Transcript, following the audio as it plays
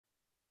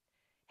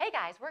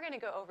Today, guys, we're going to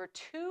go over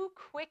 2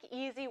 quick,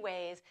 easy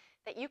ways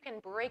that you can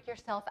break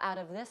yourself out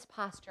of this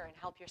posture and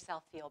help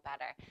yourself feel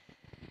better.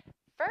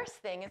 First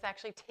thing is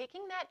actually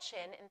taking that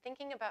chin and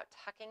thinking about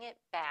tucking it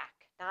back.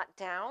 Not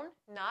down,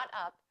 not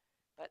up,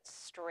 but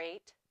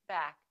straight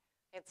back.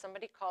 I had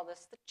somebody call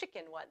this the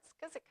chicken once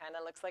because it kind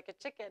of looks like a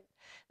chicken.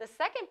 The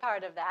second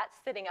part of that,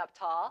 sitting up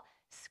tall,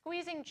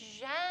 squeezing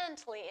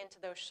gently into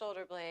those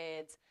shoulder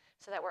blades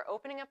so that we're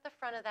opening up the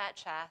front of that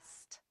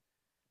chest.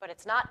 But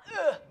it's not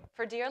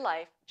for dear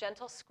life.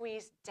 Gentle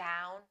squeeze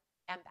down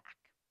and back.